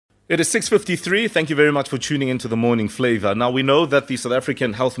It is 6:53. Thank you very much for tuning into the Morning Flavour. Now, we know that the South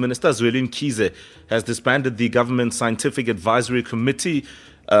African Health Minister, Mkhize, has disbanded the Government Scientific Advisory Committee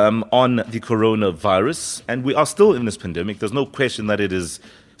on the coronavirus. And we are still in this pandemic. There's no question that it is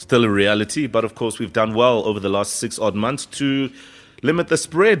still a reality. But, of course, we've done well over the last 6 odd months to limit the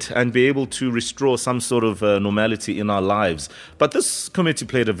spread and be able to restore some sort of normality in our lives. But this committee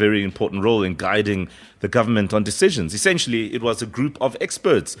played a very important role in guiding the government on decisions. Essentially, it was a group of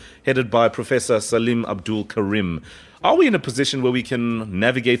experts headed by Professor Salim Abdul Karim. Are we in a position where we can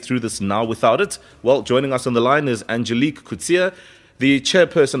navigate through this now without it? Well, joining us on the line is Angelique Coetzee, the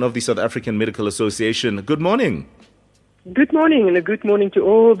chairperson of the South African Medical Association. Good morning. Good morning, and a good morning to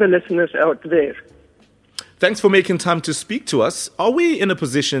all the listeners out there. Thanks for making time to speak to us. Are we in a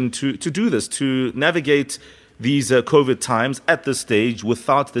position to do this, to navigate these COVID times at this stage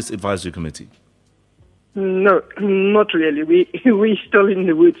without this advisory committee? No, not really. We're still in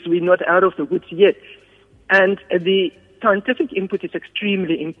the woods. We're not out of the woods yet. And the scientific input is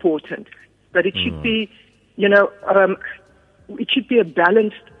extremely important. But it should be, it should be a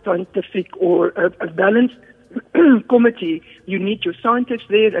balanced scientific or a balanced committee. You need your scientists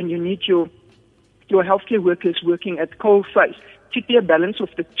there and you need your healthcare workers working at coal face. It should be a balance of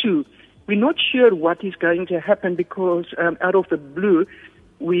the two. We're not sure what is going to happen because out of the blue,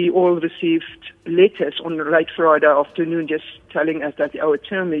 we all received letters on late Friday afternoon just telling us that our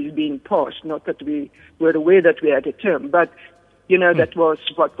term is being passed, not that we were aware that we had a term. But, that was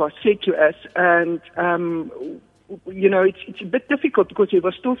what was said to us. And, it's a bit difficult because there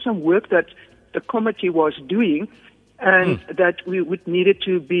was still some work that the committee was doing and that we would need it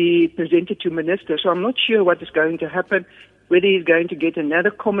to be presented to minister. So I'm not sure what is going to happen, whether he's going to get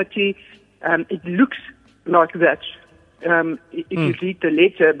another committee. It looks like that if you read the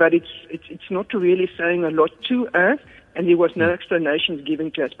letter, but it's not really saying a lot to us, and there was no explanations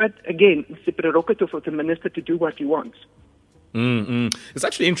given to us. But again, it's the prerogative of the minister to do what he wants. It's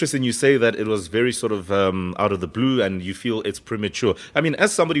actually interesting you say that it was very sort of out of the blue and you feel it's premature. I mean,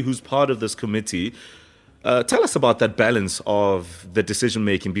 as somebody who's part of this committee, tell us about that balance of the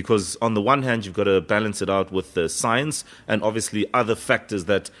decision-making, because on the one hand, you've got to balance it out with the science and obviously other factors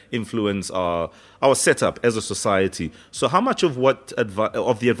that influence our setup as a society. So how much of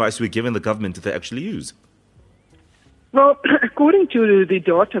of the advice we're giving the government did they actually use? Well, according to the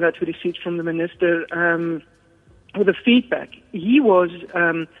data that we received from the minister, or the feedback, he was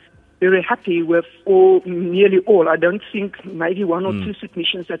very happy with nearly all. I don't think maybe one or two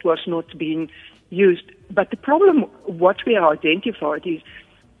submissions that was not being used. But the problem, what we identified is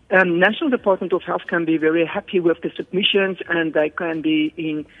National Department of Health can be very happy with the submissions and they can be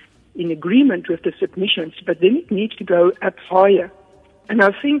in agreement with the submissions, but then it needs to go up higher. And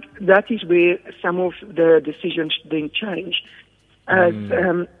I think that is where some of the decisions then change. As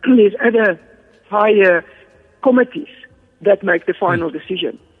there's other higher committees that make the final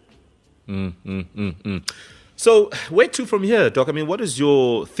decision. So where to from here, Doc? I mean, what is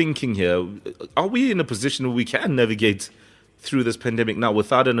your thinking here? Are we in a position where we can navigate through this pandemic now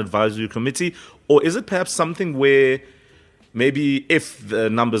without an advisory committee? Or is it perhaps something where maybe if the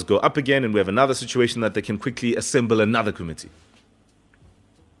numbers go up again and we have another situation that they can quickly assemble another committee?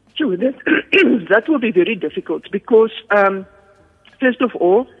 Sure, that will be very difficult because, first of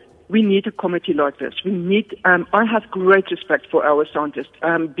all, we need a committee like this. We need. I have great respect for our scientists.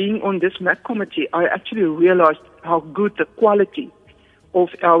 Being on this MAC committee, I actually realized how good the quality of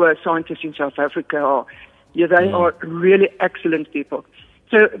our scientists in South Africa are. Yeah, they are really excellent people.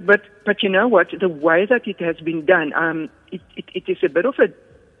 So, but you know what? The way that it has been done, it is a bit of a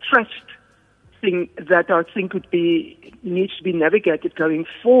trust thing that I think needs to be navigated going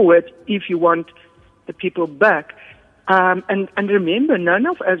forward if you want the people back. And remember, none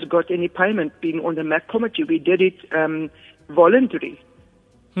of us got any payment being on the MAC committee. We did it voluntary.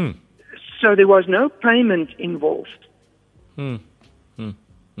 So there was no payment involved. And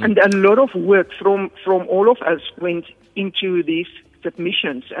a lot of work from all of us went into these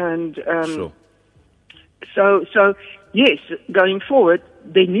submissions. And so yes, going forward,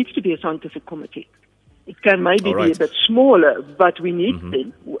 there needs to be a scientific committee. It can maybe be a bit smaller, but we need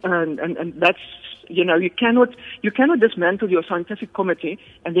them. And that's, you cannot dismantle your scientific committee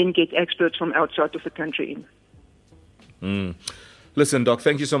and then get experts from outside of the country in. Listen, Doc,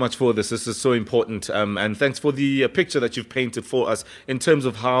 thank you so much for this. This is so important. And thanks for the picture that you've painted for us in terms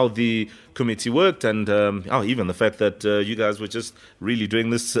of how the committee worked and even the fact that you guys were just really doing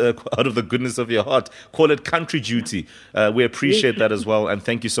this out of the goodness of your heart. Call it country duty. We appreciate that as well. And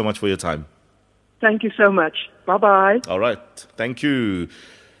thank you so much for your time. Thank you so much. Bye-bye. All right. Thank you.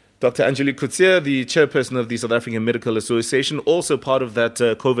 Dr. Angelique Coetzee, the chairperson of the South African Medical Association, also part of that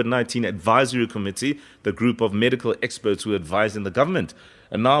COVID-19 Advisory Committee, the group of medical experts who advise in the government.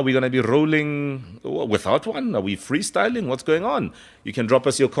 And now we're going to be rolling without one. Are we freestyling? What's going on? You can drop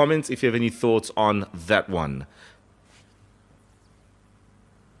us your comments if you have any thoughts on that one.